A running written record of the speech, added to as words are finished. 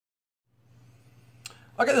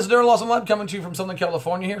Okay, this is Darren Lawson Live coming to you from Southern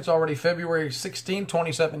California here. It's already February 16,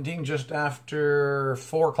 2017, just after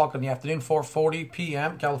 4 o'clock in the afternoon, 4:40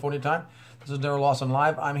 p.m. California time. This is Darren Lawson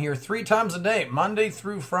Live. I'm here 3 times a day, Monday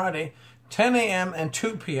through Friday, 10 a.m. and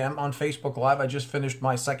 2 p.m. on Facebook Live. I just finished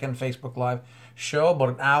my second Facebook Live show, about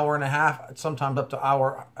an hour and a half, sometimes up to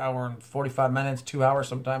hour and 45 minutes, 2 hours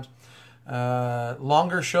sometimes.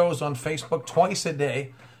 Longer shows on Facebook twice a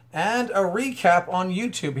day, and a recap on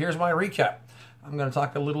YouTube. Here's my recap. I'm going to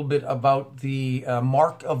talk a little bit about the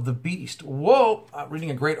Mark of the Beast. Whoa! I'm reading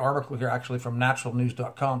a great article here, actually, from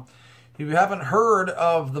naturalnews.com. If you haven't heard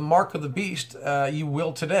of the Mark of the Beast, you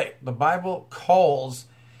will today. The Bible calls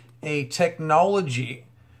a technology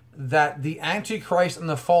that the Antichrist and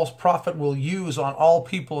the false prophet will use on all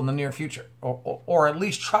people in the near future, or at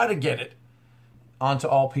least try to get it onto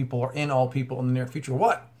all people or in all people in the near future.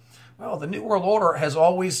 What? Well, the New World Order has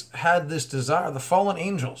always had this desire. The fallen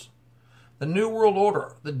angels, the New World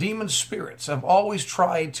Order, the demon spirits have always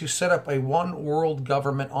tried to set up a one world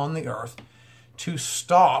government on the earth to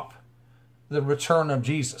stop the return of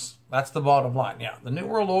Jesus. That's the bottom line. Yeah, the New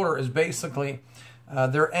World Order is basically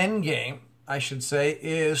their end game, I should say,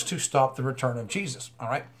 is to stop the return of Jesus. All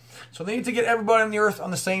right. So they need to get everybody on the earth on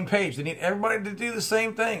the same page. They need everybody to do the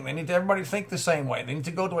same thing. They need everybody to think the same way. They need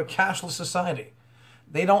to go to a cashless society.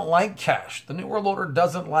 They don't like cash. The New World Order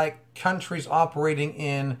doesn't like countries operating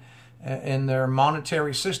in their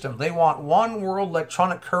monetary system. They want one world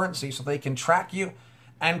electronic currency so they can track you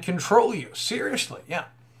and control you. Seriously, yeah.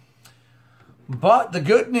 But the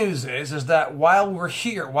good news is that while we're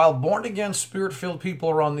here, while born-again, spirit-filled people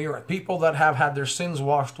are on the earth, people that have had their sins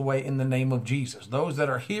washed away in the name of Jesus, those that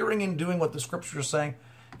are hearing and doing what the Scripture is saying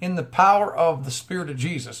in the power of the Spirit of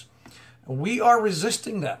Jesus, we are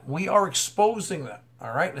resisting them. We are exposing them.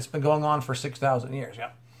 All right? It's been going on for 6,000 years,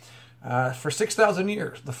 yeah. For 6,000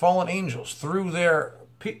 years, the fallen angels, through their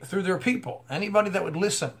people, anybody that would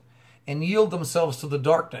listen and yield themselves to the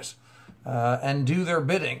darkness and do their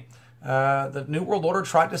bidding, the New World Order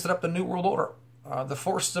tried to set up the New World Order. The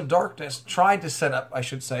forces of darkness tried to set up, I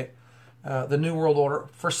should say, the New World Order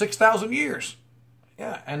for 6,000 years.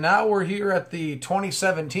 Yeah, and now we're here at the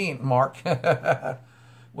 2017 mark,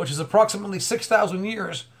 which is approximately 6,000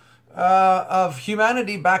 years of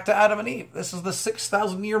humanity back to Adam and Eve. This is the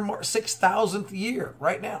 6,000th year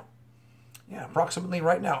right now. Yeah, approximately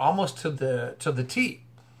right now, almost to the T.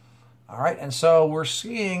 All right, and so we're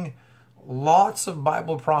seeing lots of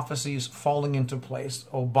Bible prophecies falling into place.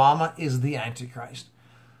 Obama is the Antichrist.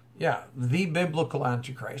 Yeah, the biblical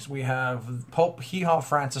Antichrist. We have Pope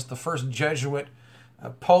Francis, the first Jesuit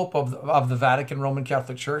Pope of the Vatican Roman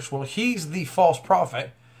Catholic Church. Well, he's the false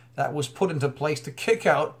prophet that was put into place to kick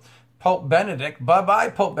out Pope Benedict. Bye-bye,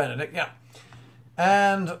 Pope Benedict. Yeah.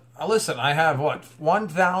 And listen, I have what?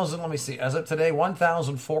 1,000, let me see, as of today,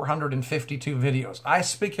 1,452 videos. I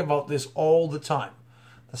speak about this all the time.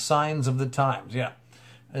 The signs of the times, yeah.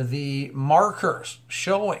 The markers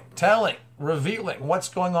showing, telling, revealing what's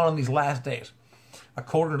going on in these last days,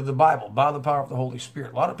 according to the Bible, by the power of the Holy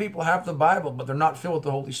Spirit. A lot of people have the Bible, but they're not filled with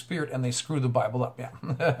the Holy Spirit, and they screw the Bible up, yeah.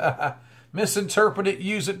 Misinterpret it,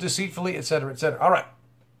 use it deceitfully, etc., etc. All right.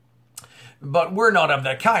 But we're not of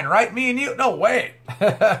that kind, right? Me and you? No way.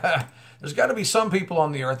 There's got to be some people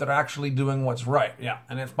on the earth that are actually doing what's right, yeah.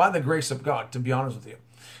 And it's by the grace of God, to be honest with you.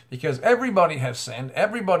 Because everybody has sinned.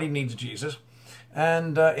 Everybody needs Jesus.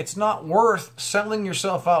 And it's not worth selling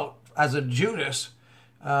yourself out as a Judas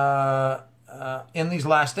in these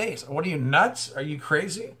last days. What are you, nuts? Are you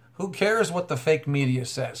crazy? Who cares what the fake media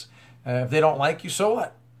says? If they don't like you, so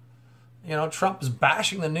what? You know, Trump is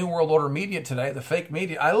bashing the New World Order media today, the fake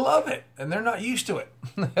media. I love it, and they're not used to it.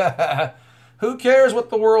 Who cares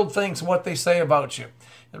what the world thinks and what they say about you?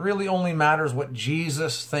 It really only matters what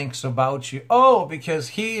Jesus thinks about you. Oh, because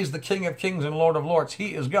he is the King of Kings and Lord of Lords.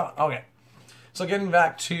 He is God. Okay. So getting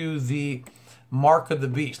back to the Mark of the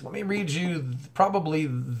Beast. Let me read you probably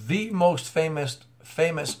the most famous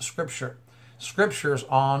scriptures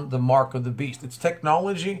on the Mark of the Beast. It's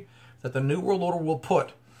technology that the New World Order will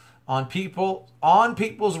put on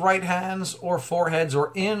people's right hands or foreheads,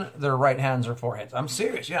 or in their right hands or foreheads. I'm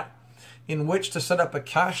serious, yeah. In which to set up a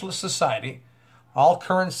cashless society. All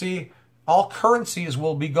currencies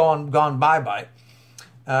will be gone bye-bye.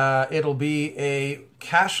 It'll be a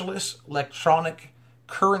cashless electronic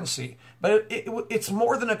currency. But it's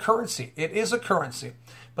more than a currency. It is a currency.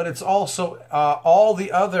 But it's also all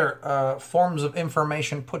the other forms of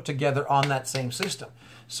information put together on that same system.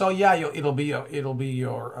 So yeah, it'll be your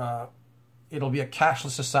It'll be a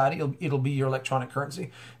cashless society. It'll be your electronic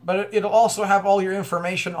currency, but it'll also have all your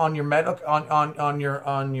information on your medical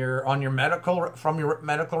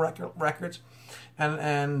records,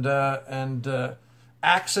 and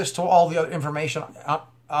access to all the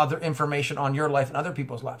other information on your life and other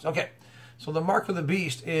people's lives. Okay, so the mark of the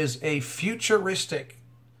beast is a futuristic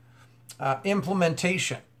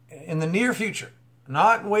implementation in the near future,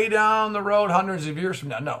 not way down the road hundreds of years from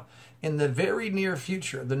now. No, in the very near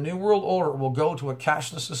future, the New World Order will go to a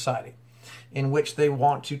cashless society in which they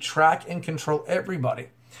want to track and control everybody.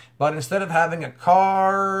 But instead of having a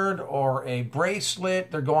card or a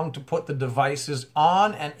bracelet, they're going to put the devices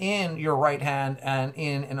on and in your right hand and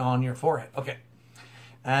in and on your forehead. Okay.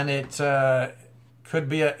 And it could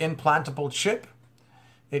be an implantable chip.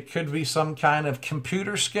 It could be some kind of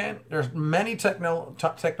computer scan. There's many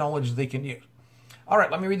technologies they can use. All right,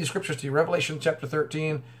 let me read the scriptures to you. Revelation chapter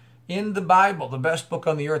 13. In the Bible, the best book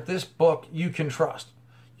on the earth, this book you can trust.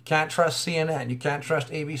 You can't trust CNN. You can't trust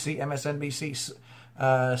ABC, MSNBC,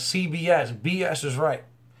 CBS. BS is right.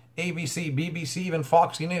 ABC, BBC, even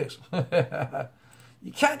Foxy News.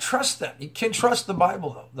 You can't trust them. You can trust the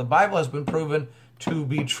Bible, though. The Bible has been proven to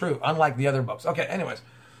be true, unlike the other books. Okay, anyways.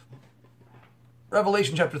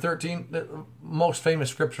 Revelation chapter 13, the most famous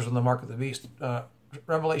scriptures on the mark of the beast.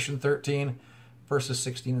 Revelation 13, verses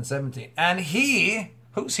 16 and 17. And he,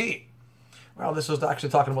 who's he? Well, this is actually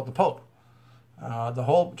talking about the Pope. The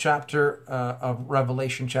whole chapter of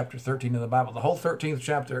Revelation chapter 13 in the Bible, the whole 13th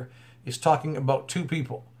chapter is talking about two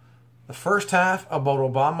people. The first half about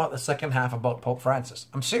Obama, the second half about Pope Francis.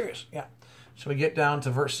 I'm serious, yeah. So we get down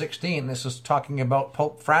to verse 16. This is talking about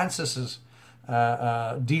Pope Francis's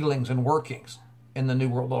dealings and workings in the New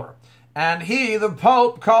World Order. And he, the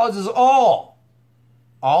Pope, causes all.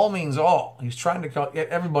 All means all. He's trying to get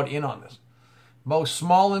everybody in on this. Both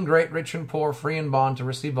small and great, rich and poor, free and bond, to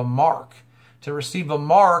receive a mark. To receive a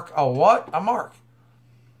mark, a what? A mark.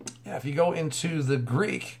 Yeah, if you go into the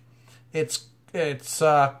Greek, it's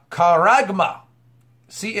charagma.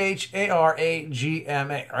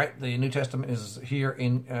 Charagma, right? The New Testament is here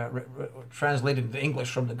in translated into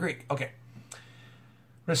English from the Greek. Okay.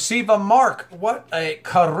 Receive a mark. What? A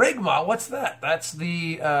charagma. What's that? That's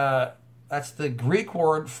the Greek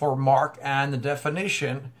word for mark, and the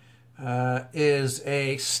definition is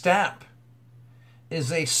a stamp,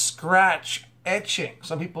 is a scratch, etching.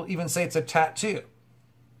 Some people even say it's a tattoo.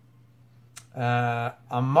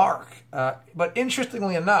 A mark. But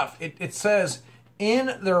interestingly enough, it says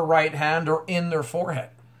in their right hand or in their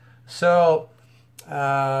forehead. So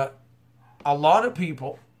a lot of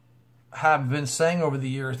people have been saying over the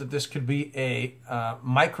years that this could be a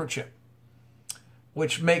microchip,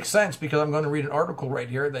 which makes sense because I'm going to read an article right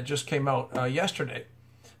here that just came out yesterday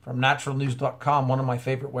from naturalnews.com, one of my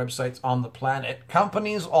favorite websites on the planet.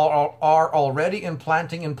 Companies are already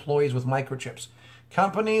implanting employees with microchips.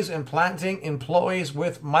 Companies implanting employees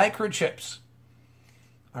with microchips.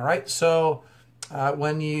 All right, so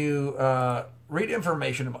when you read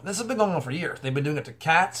information about this, has been going on for years. They've been doing it to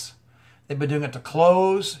cats. They've been doing it to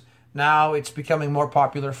clothes. Now it's becoming more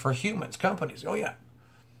popular for humans, companies. Oh, yeah.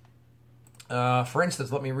 For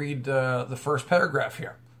instance, let me read the first paragraph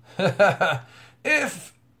here.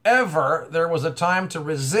 If ever there was a time to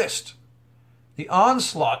resist the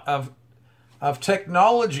onslaught of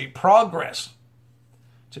technology progress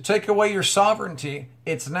to take away your sovereignty,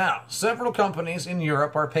 it's now. Several companies in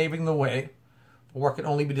Europe are paving the way for what can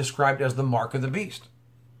only be described as the mark of the beast.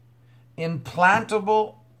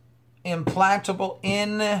 Implantable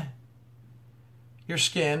in your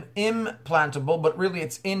skin, implantable, but really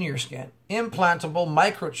it's in your skin, implantable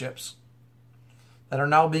microchips that are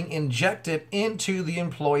now being injected into the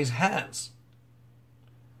employees' hands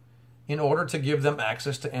in order to give them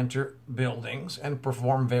access to enter buildings and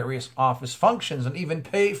perform various office functions and even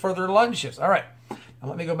pay for their lunches. All right, now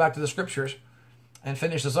let me go back to the scriptures and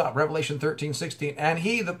finish this up. Revelation 13:16. And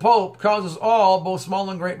he, the Pope, causes all, both small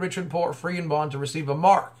and great, rich and poor, free and bond, to receive a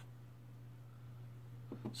mark.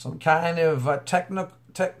 Some kind of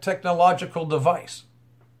technological device.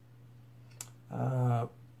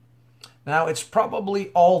 Now, it's probably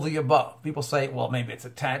all the above. People say, well, maybe it's a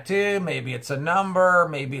tattoo, maybe it's a number,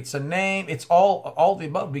 maybe it's a name. It's all the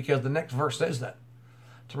above, because the next verse says that.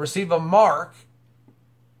 To receive a mark,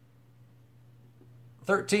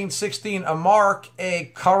 13:16, a mark,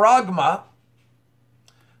 a charagma,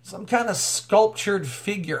 some kind of sculptured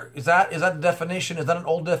figure. Is that the definition? Is that an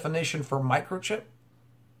old definition for microchip?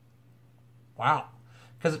 Wow.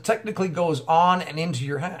 Because it technically goes on and into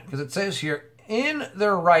your hand. Because it says here, in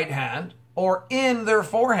their right hand or in their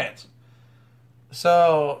foreheads.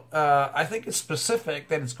 So I think it's specific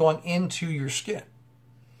that it's going into your skin.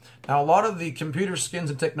 Now, a lot of the computer skins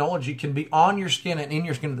and technology can be on your skin and in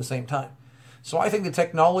your skin at the same time. So I think the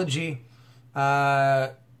technology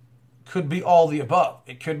could be all the above.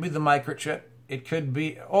 It could be the microchip. It could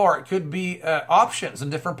be options in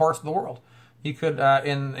different parts of the world. You could,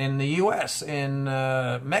 in the U.S., in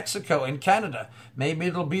Mexico, in Canada, maybe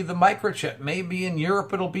it'll be the microchip. Maybe in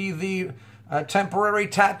Europe it'll be the temporary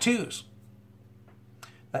tattoos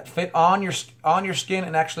that fit on your skin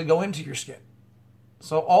and actually go into your skin.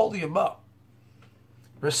 So all the above.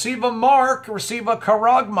 Receive a mark, receive a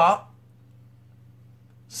charagma,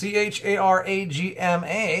 C-H-A-R-A-G-M-A,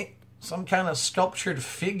 some kind of sculptured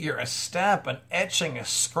figure, a stamp, an etching, a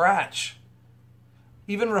scratch.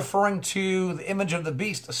 Even referring to the image of the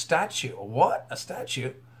beast, a statue. What? A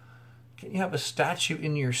statue? Can you have a statue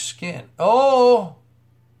in your skin? Oh!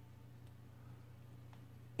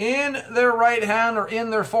 In their right hand or in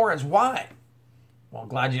their foreheads. Why? Well, I'm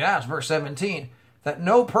glad you asked. Verse 17. That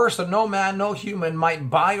no person, no man, no human might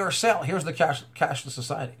buy or sell. Here's the cashless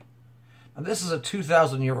society. Now, this is a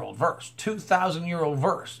 2,000-year-old verse. 2,000-year-old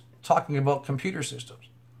verse talking about computer systems.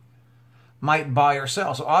 Might buy or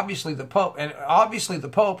sell. So obviously the Pope,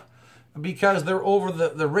 because they're over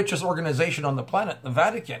the richest organization on the planet. The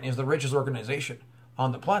Vatican is the richest organization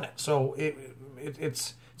on the planet. So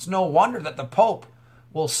it's no wonder that the Pope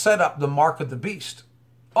will set up the mark of the beast.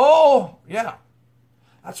 Oh, yeah.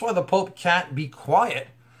 That's why the Pope can't be quiet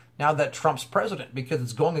now that Trump's president, because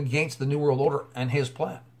it's going against the New World Order and his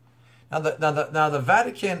plan. Now the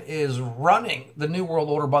Vatican is running the New World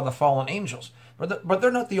Order by the fallen angels, but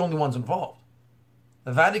they're not the only ones involved.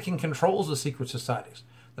 The Vatican controls the secret societies.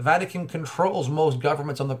 The Vatican controls most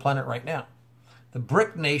governments on the planet right now. The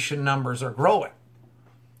BRIC nation numbers are growing,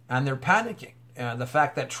 and they're panicking. The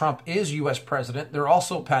fact that Trump is U.S. president, they're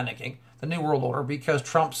also panicking, the New World Order, because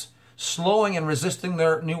Trump's slowing and resisting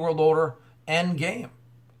their New World Order end game.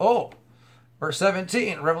 Oh, verse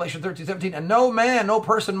 17, Revelation 13:17, and no man, no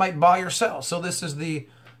person might buy or sell. So this is the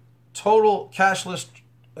total cashless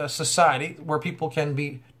society where people can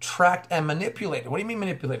be tracked and manipulated. What do you mean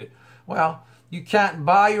manipulated? Well, you can't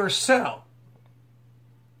buy or sell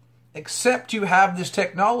except you have this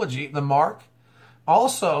technology, the mark,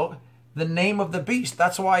 also the name of the beast.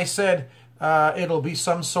 That's why I said it'll be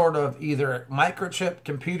some sort of either microchip,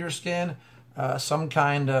 computer skin, some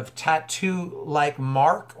kind of tattoo-like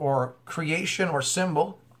mark or creation or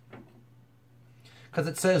symbol. Because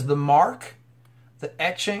it says the mark, the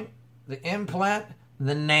etching, the implant,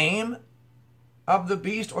 the name of the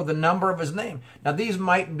beast, or the number of his name. Now, these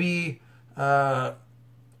might be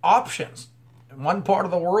options. In one part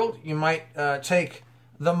of the world, you might take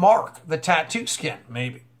the mark, the tattoo skin,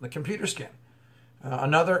 maybe, the computer skin.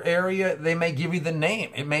 Another area, they may give you the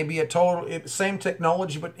name. It may be a same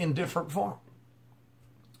technology, but in different form.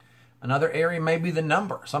 Another area may be the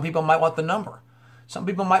number. Some people might want the number. Some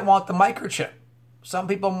people might want the microchip. Some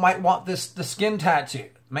people might want the skin tattoo.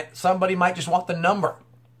 Somebody might just want the number.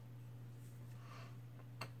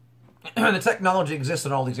 The technology exists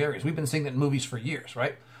in all these areas. We've been seeing it in movies for years,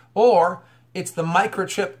 right? Or it's the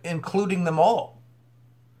microchip including them all.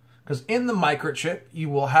 Because in the microchip, you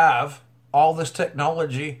will have all this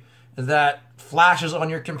technology that flashes on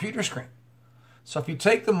your computer screen. So if you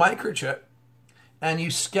take the microchip and you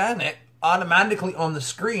scan it, automatically on the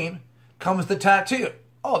screen comes the tattoo.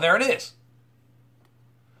 Oh, there it is.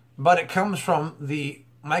 But it comes from the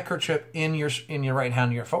microchip in your right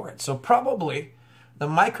hand, your forehead. So probably the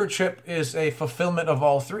microchip is a fulfillment of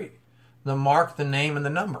all three: the mark, the name, and the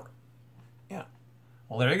number. Yeah.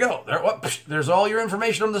 Well, there you go. There's all your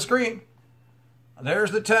information on the screen.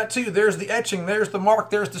 There's the tattoo. There's the etching. There's the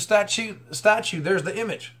mark. There's the statue. There's the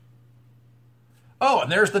image. Oh,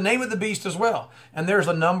 and there's the name of the beast as well. And there's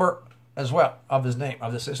a number as well of his name,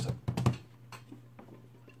 of the system.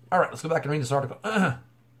 All right, let's go back and read this article.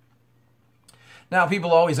 Now,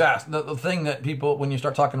 people always ask, the thing that people, when you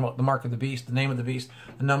start talking about the mark of the beast, the name of the beast,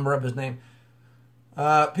 the number of his name,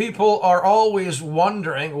 people are always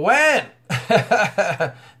wondering, when?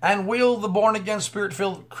 And will the born-again,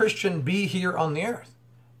 spirit-filled Christian be here on the earth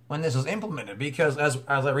when this is implemented? Because as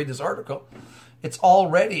I read this article, it's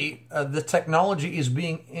already, the technology is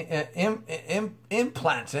being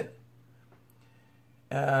implanted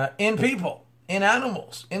in people, in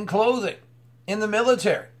animals, in clothing, in the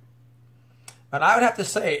military. But I would have to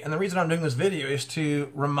say, and the reason I'm doing this video is to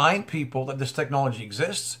remind people that this technology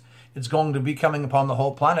exists. It's going to be coming upon the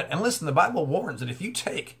whole planet. And listen, the Bible warns that if you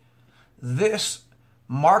take this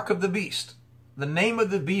mark of the beast, the name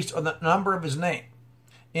of the beast or the number of his name,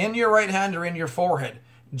 in your right hand or in your forehead,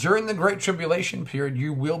 during the Great Tribulation period,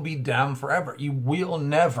 you will be damned forever. You will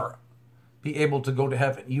never be able to go to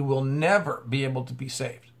heaven. You will never be able to be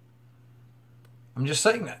saved. I'm just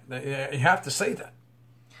saying that. You have to say that.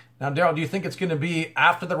 Now, Daryl, do you think it's going to be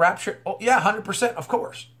after the rapture? Oh, yeah, 100%, of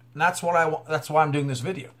course. And that's what I want. That's why I'm doing this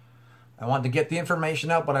video. I want to get the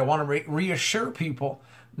information out, but I want to reassure people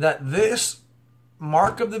that this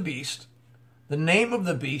mark of the beast, the name of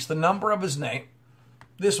the beast, the number of his name,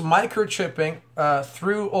 this microchipping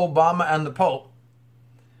through Obama and the Pope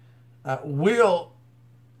will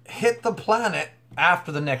hit the planet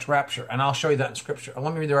after the next rapture. And I'll show you that in Scripture.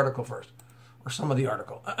 Let me read the article first, or some of the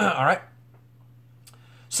article. All right.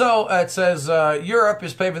 So it says Europe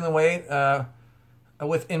is paving the way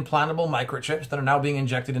with implantable microchips that are now being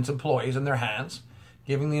injected into employees in their hands,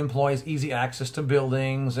 giving the employees easy access to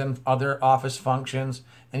buildings and other office functions,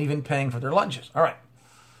 and even paying for their lunches. All right.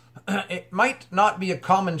 It might not be a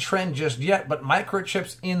common trend just yet, but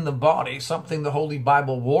microchips in the body, something the Holy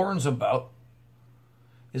Bible warns about,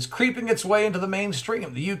 is creeping its way into the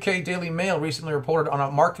mainstream. The UK Daily Mail recently reported on a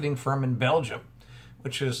marketing firm in Belgium,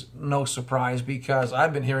 which is no surprise because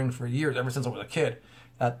I've been hearing for years, ever since I was a kid,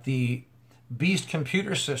 that the Beast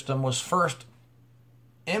computer system was first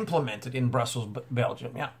implemented in Brussels,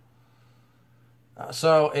 Belgium. Yeah.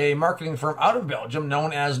 So a marketing firm out of Belgium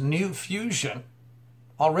known as New Fusion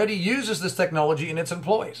already uses this technology in its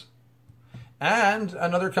employees. And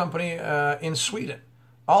another company in Sweden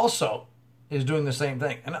also is doing the same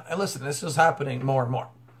thing. And listen, this is happening more and more.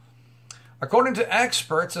 According to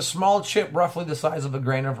experts, a small chip roughly the size of a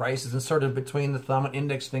grain of rice is inserted between the thumb and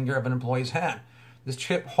index finger of an employee's hand. This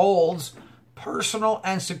chip holds personal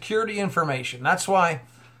and security information. That's why,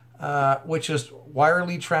 which is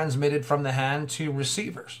wirely transmitted from the hand to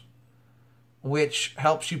receivers, which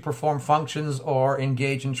helps you perform functions or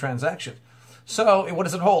engage in transactions. So what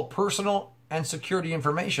does it hold? Personal and security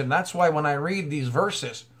information. That's why when I read these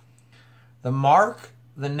verses, the mark,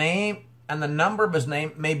 the name, and the number of his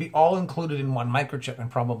name may be all included in one microchip,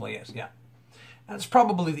 and probably is, yeah. And it's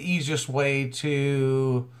probably the easiest way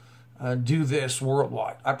to do this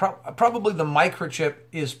worldwide. Probably the microchip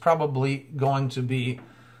is probably going to be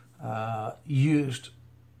used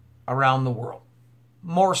around the world,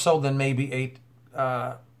 more so than maybe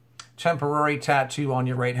a temporary tattoo on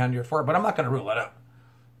your right hand or your forehead. But I'm not going to rule that out.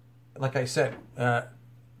 Like I said,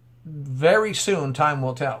 very soon time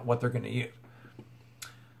will tell what they're going to use.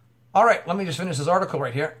 All right, let me just finish this article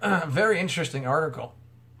right here. Very interesting article.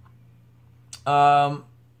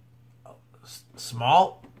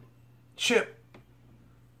 Small chip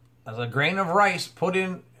as a grain of rice put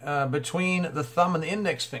in between the thumb and the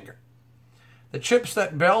index finger. The chips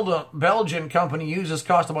that Belgian company uses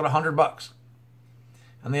cost about $100,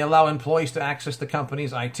 and they allow employees to access the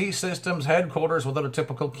company's IT systems, headquarters without a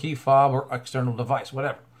typical key fob or external device,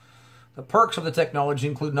 whatever. The perks of the technology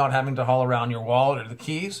include not having to haul around your wallet or the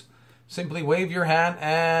keys. Simply wave your hand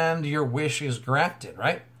and your wish is granted,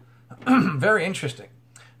 right? Very interesting.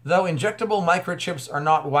 Though injectable microchips are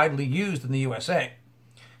not widely used in the USA,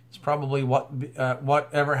 it's probably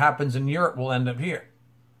whatever happens in Europe will end up here.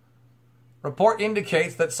 Report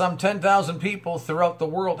indicates that some 10,000 people throughout the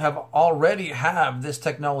world already have this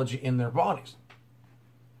technology in their bodies.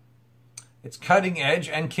 It's cutting edge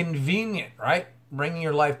and convenient, right? Bringing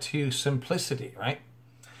your life to simplicity, right?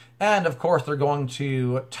 And of course, they're going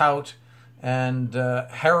to tout and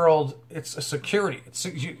herald it's a security. It's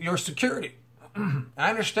your security. I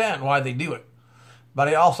understand why they do it, but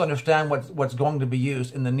I also understand what's going to be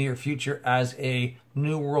used in the near future as a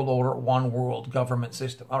new world order, one world government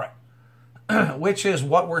system. All right, which is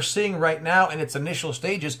what we're seeing right now in its initial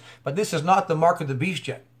stages. But this is not the mark of the beast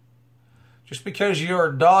yet. Just because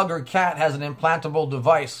your dog or cat has an implantable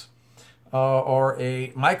device or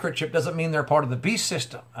a microchip doesn't mean they're part of the beast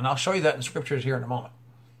system. And I'll show you that in scriptures here in a moment.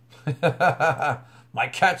 My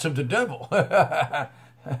cat's of the devil.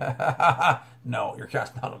 No, your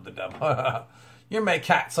cat's not of the devil.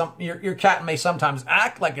 Your cat may sometimes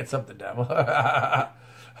act like it's of the devil.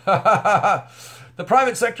 The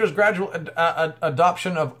private sector's gradual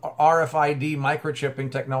adoption of RFID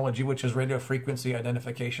microchipping technology, which is radio frequency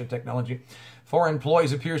identification technology, for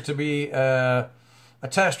employees appears to be a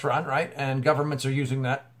test run, right? And governments are using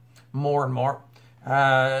that more and more.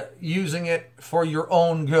 Using it for your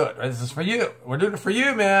own good. Right? This is for you. We're doing it for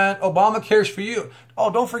you, man. Obamacare's for you.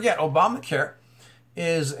 Oh, don't forget, Obamacare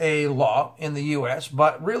is a law in the U.S.,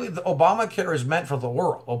 but really the Obamacare is meant for the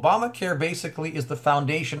world. Obamacare basically is the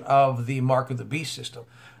foundation of the Mark of the Beast system.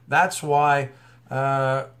 That's why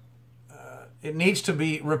it needs to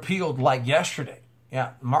be repealed like yesterday.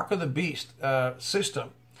 Yeah, Mark of the Beast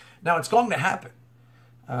system. Now, it's going to happen,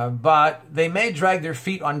 but they may drag their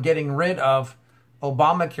feet on getting rid of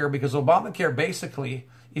Obamacare because Obamacare basically,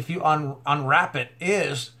 if you unwrap it,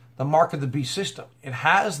 is the mark of the beast system. It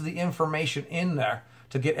has the information in there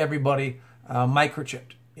to get everybody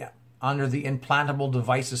microchipped. Yeah, under the implantable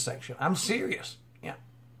devices section. I'm serious. Yeah,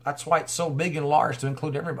 that's why it's so big and large to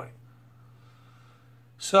include everybody.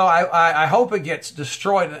 So I hope it gets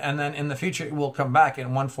destroyed, and then in the future it will come back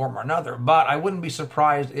in one form or another. But I wouldn't be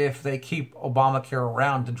surprised if they keep Obamacare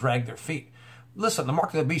around to drag their feet. Listen, the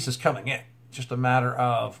mark of the beast is coming in. It's just a matter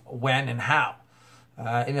of when and how.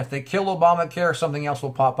 And if they kill Obamacare, something else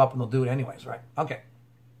will pop up and they'll do it anyways, right? Okay.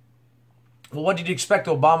 Well, what did you expect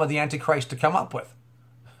Obama, the Antichrist, to come up with?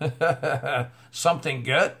 Something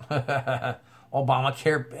good?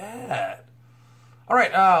 Obamacare bad. All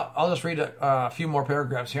right, I'll just read a few more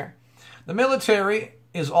paragraphs here. The military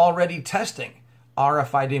is already testing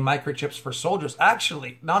RFID microchips for soldiers.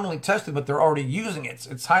 Actually, not only tested, but they're already using it.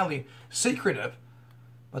 It's highly secretive,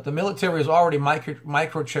 but the military is already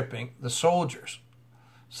microchipping the soldiers.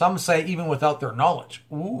 Some say even without their knowledge.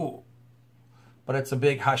 Ooh. But it's a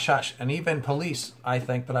big hush-hush. And even police, I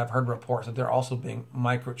think, that I've heard reports that they're also being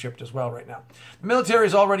microchipped as well right now. The military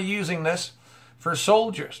is already using this for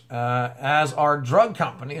soldiers, as are drug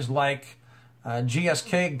companies like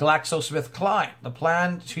GSK, GlaxoSmithKline. The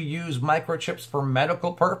plan to use microchips for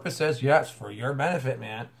medical purposes, yes, for your benefit,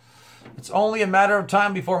 man. It's only a matter of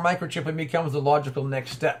time before microchipping becomes the logical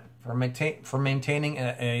next step for maintaining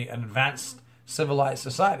an advanced, civilized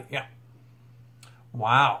society. Yeah.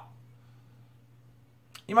 Wow.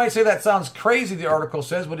 You might say that sounds crazy, the article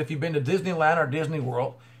says, but if you've been to Disneyland or Disney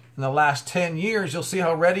World in the last 10 years, you'll see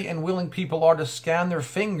how ready and willing people are to scan their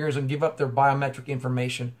fingers and give up their biometric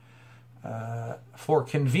information for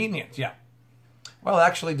convenience. Yeah. Well,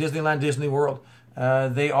 actually, Disneyland, Disney World,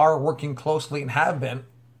 they are working closely and have been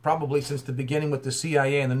probably since the beginning with the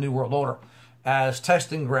CIA and the New World Order as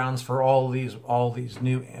testing grounds for all these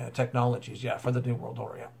new technologies. Yeah, for the New World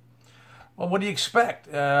Order. Yeah. Well, what do you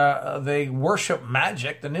expect? They worship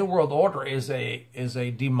magic. The New World Order is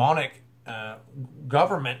a demonic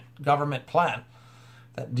government plan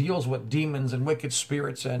that deals with demons and wicked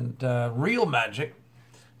spirits and real magic.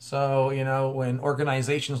 So, you know, when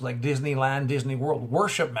organizations like Disneyland, Disney World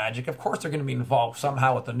worship magic, of course they're going to be involved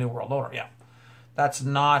somehow with the New World Order. Yeah, that's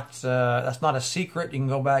not a secret. You can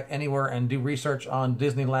go back anywhere and do research on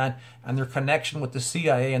Disneyland and their connection with the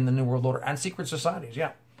CIA and the New World Order and secret societies.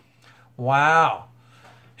 Yeah, wow.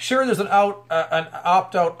 Sure, there's an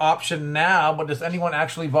opt-out option now, but does anyone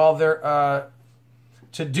actually bother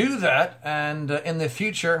to do that? And in the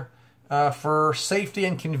future, for safety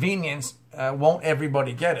and convenience, won't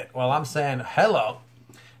everybody get it? Well, I'm saying hello.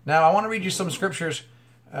 Now, I want to read you some scriptures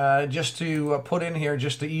just to put in here,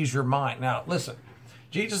 just to ease your mind. Now, listen.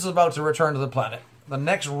 Jesus is about to return to the planet. The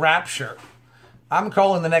next rapture, I'm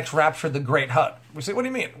calling the next rapture the Great Hug. We say, what do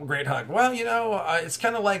you mean, Great Hug? Well, you know, it's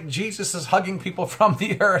kind of like Jesus is hugging people from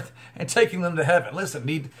the earth and taking them to heaven. Listen,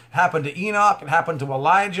 it happened to Enoch. It happened to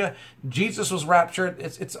Elijah. Jesus was raptured.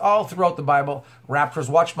 It's all throughout the Bible. Raptures.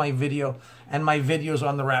 Watch my video and my videos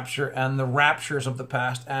on the rapture and the raptures of the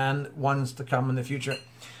past and ones to come in the future.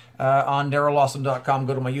 On DarylLawson.com,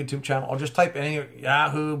 go to my YouTube channel, or just type in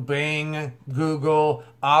Yahoo, Bing, Google,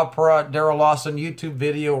 Opera, Daryl Lawson, YouTube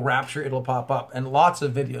video, Rapture, it'll pop up. And lots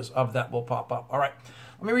of videos of that will pop up. All right,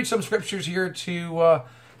 let me read some scriptures here to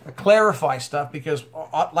clarify stuff, because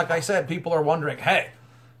like I said, people are wondering, hey,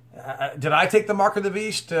 did I take the mark of the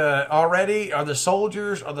beast already? Are the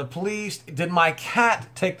soldiers? Are the police? Did my cat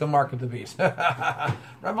take the mark of the beast?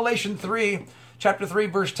 Revelation 3, chapter 3,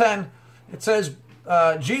 verse 10, it says,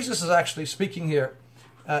 Jesus is actually speaking here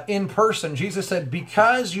in person. Jesus said,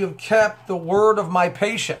 because you have kept the word of my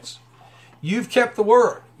patience. You've kept the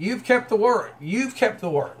word. You've kept the word. You've kept the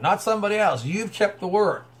word. Not somebody else. You've kept the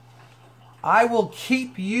word. I will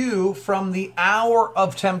keep you from the hour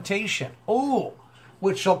of temptation. Oh,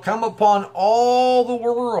 which shall come upon all the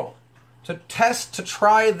world to test, to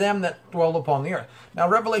try them that dwell upon the earth. Now,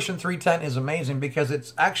 Revelation 3:10 is amazing because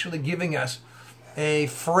it's actually giving us a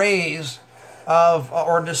phrase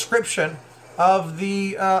or a description of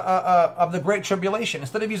the Great Tribulation.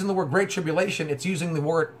 Instead of using the word Great Tribulation, it's using the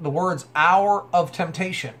words hour of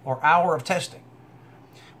temptation or hour of testing,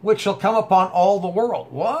 which shall come upon all the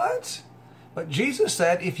world. What? But Jesus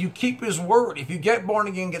said, if you keep his word, if you get born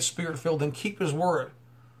again, get spirit-filled, and keep his word,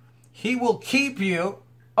 he will keep you,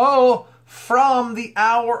 from the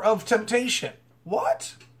hour of temptation.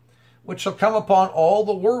 What? Which shall come upon all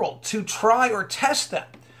the world to try or test them.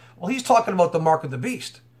 Well, he's talking about the mark of the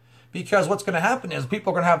beast, because what's going to happen is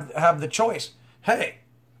people are going to have the choice. Hey,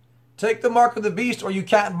 take the mark of the beast, or you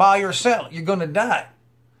can't buy or sell. You're going to die.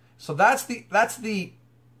 So that's the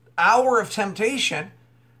hour of temptation.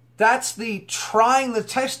 That's the trying, the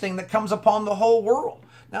testing that comes upon the whole world.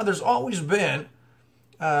 Now, there's always been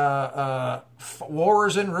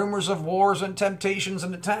wars and rumors of wars and temptations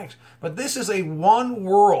and attacks. But this is a one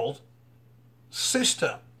world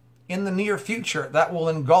system in the near future that will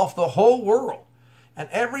engulf the whole world. And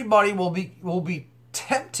everybody will be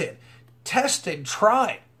tempted, tested,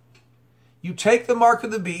 tried. You take the mark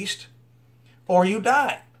of the beast or you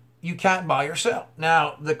die. You can't buy or sell.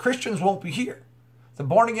 Now, the Christians won't be here. The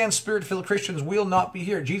born-again, spirit-filled Christians will not be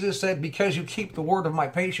here. Jesus said, because you keep the word of my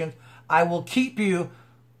patience, I will keep you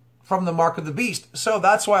from the mark of the beast. So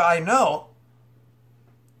that's why I know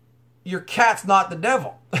your cat's not the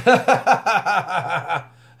devil.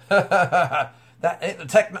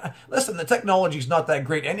 Listen, the technology is not that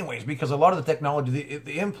great anyways, because a lot of the technology,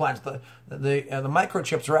 the implants, the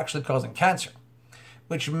microchips are actually causing cancer,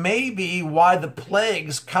 which may be why the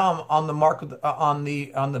plagues come on the mark of on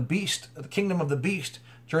the beast, the kingdom of the beast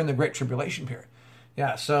during the Great Tribulation period.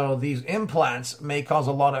 Yeah, so these implants may cause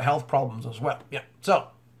a lot of health problems as well. Yeah, so,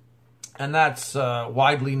 and that's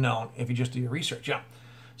widely known if you just do your research. Yeah.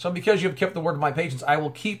 So because you have kept the word of my patience, I will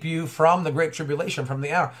keep you from the great tribulation, from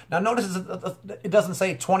the hour. Now notice it doesn't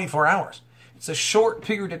say 24 hours. It's a short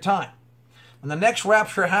period of time. When the next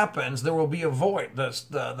rapture happens, there will be a void.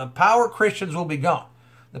 The power Christians will be gone.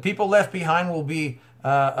 The people left behind will be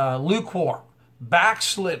lukewarm,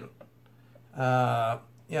 backslidden,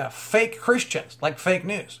 fake Christians, like fake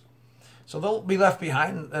news. So they'll be left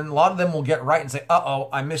behind, and a lot of them will get right and say, uh-oh,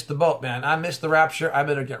 I missed the boat, man. I missed the rapture. I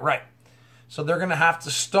better get right. So they're going to have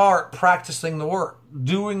to start practicing the word,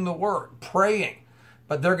 doing the word, praying.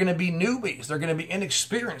 But they're going to be newbies. They're going to be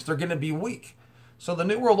inexperienced. They're going to be weak. So the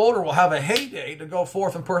New World Order will have a heyday to go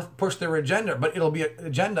forth and push their agenda, but it'll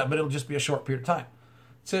just be a short period of time.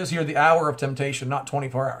 It says here the hour of temptation, not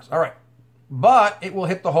 24 hours. All right. But it will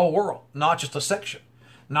hit the whole world, not just a section,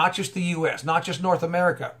 not just the U.S., not just North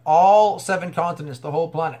America, all 7 continents, the whole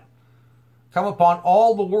planet. Come upon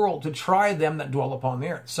all the world to try them that dwell upon the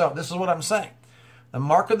earth. So this is what I'm saying. The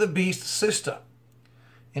mark of the beast system,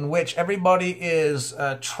 in which everybody is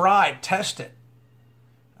tried, tested,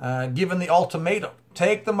 given the ultimatum.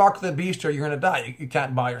 Take the mark of the beast or you're going to die. You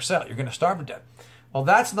can't buy or sell. You're going to starve to death. Well,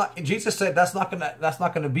 that's not, Jesus said that's not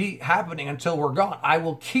going to be happening until we're gone. I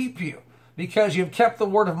will keep you because you've kept the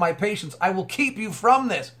word of my patience. I will keep you from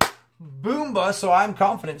this. Boomba. So I'm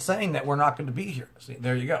confident saying that we're not going to be here. See,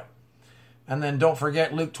 there you go. And then don't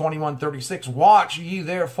forget Luke 21:36. Watch ye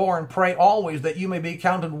therefore and pray always that you may be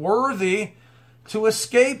counted worthy to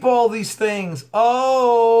escape all these things.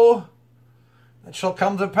 Oh, it shall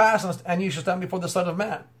come to pass, and you shall stand before the Son of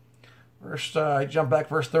Man. I jump back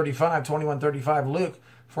verse 35, 21:35, Luke.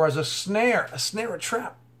 For as a snare, a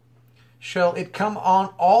trap, shall it come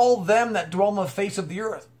on all them that dwell on the face of the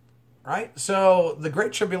earth. Right? So the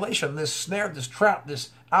great tribulation, this snare, this trap, this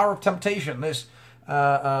hour of temptation, this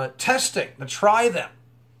testing to try them,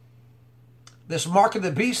 this mark of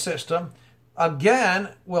the beast system, again,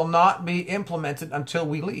 will not be implemented until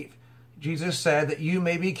we leave. Jesus said that you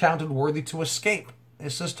may be counted worthy to escape.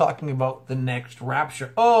 This is talking about the next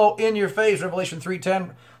rapture. Oh, in your face, Revelation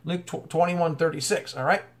 3:10, Luke 21:36, all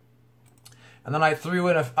right? And then I threw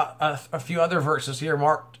in a few other verses here,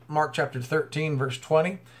 Mark chapter 13, verse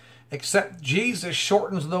 20. Except Jesus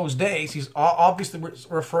shortens those days. He's obviously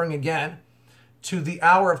referring again to the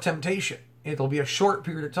hour of temptation. It'll be a short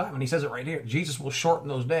period of time. And he says it right here. Jesus will shorten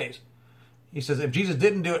those days. He says if Jesus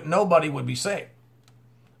didn't do it, nobody would be saved.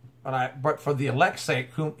 But for the elect's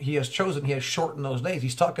sake, whom he has chosen, he has shortened those days.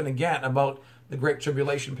 He's talking again about the Great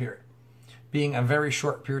Tribulation period being a very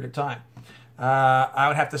short period of time. I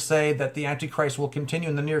would have to say that the Antichrist will continue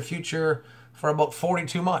in the near future for about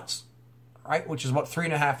 42 months, right? Which is about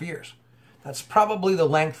 3.5 years. That's probably the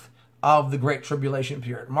length of the Great Tribulation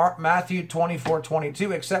period. Matthew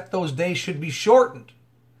 24:22, except those days should be shortened,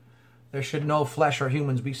 there should no flesh or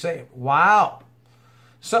humans be saved. Wow.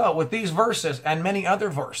 So with these verses and many other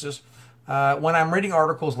verses, when I'm reading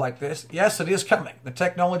articles like this, yes, it is coming. The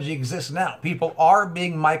technology exists now. People are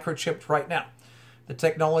being microchipped right now. The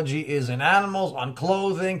technology is in animals, on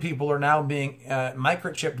clothing. People are now being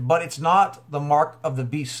microchipped, but it's not the mark of the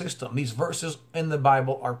beast system. These verses in the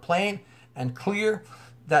Bible are plain and clear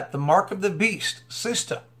that the mark of the beast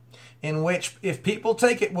system, in which if people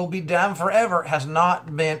take it will be damned forever, has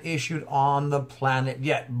not been issued on the planet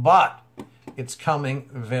yet. But it's coming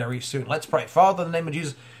very soon. Let's pray. Father, in the name of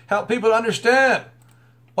Jesus, help people to understand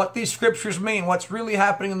what these scriptures mean, what's really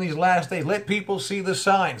happening in these last days. Let people see the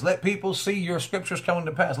signs. Let people see your scriptures coming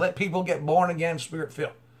to pass. Let people get born again,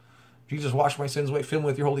 Spirit-filled. Jesus, wash my sins away, fill me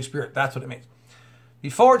with your Holy Spirit. That's what it means.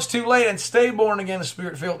 Before it's too late, and stay born again,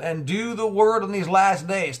 Spirit-filled, and do the word in these last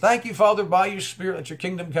days. Thank you, Father, by your Spirit, let your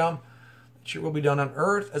kingdom come. that your will be done on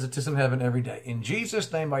earth as it is in heaven every day. In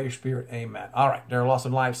Jesus' name, by your Spirit, amen. All right, Daryl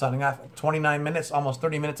Lawson live signing off. 29 minutes, almost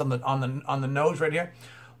 30 minutes on the nose right here.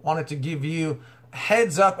 Wanted to give you a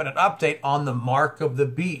heads up and an update on the mark of the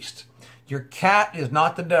beast. Your cat is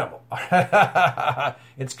not the devil.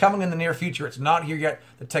 It's coming in the near future. It's not here yet.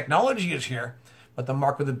 The technology is here, but the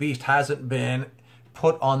mark of the beast hasn't been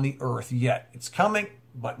put on the earth yet. It's coming,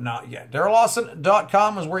 but not yet.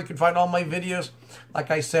 DarylLawson.com is where you can find all my videos.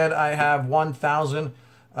 Like I said, I have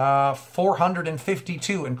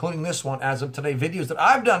 1,452, including this one as of today, videos that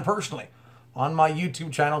I've done personally on my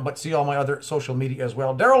YouTube channel, but see all my other social media as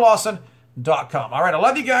well. DarylLawson.com. All right, I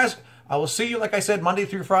love you guys. I will see you, like I said, Monday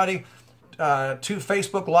through Friday. 2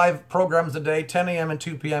 Facebook Live programs a day, 10 a.m. and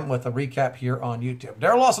 2 p.m. with a recap here on YouTube.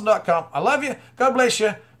 DarylLawson.com. I love you. God bless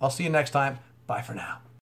you. I'll see you next time. Bye for now.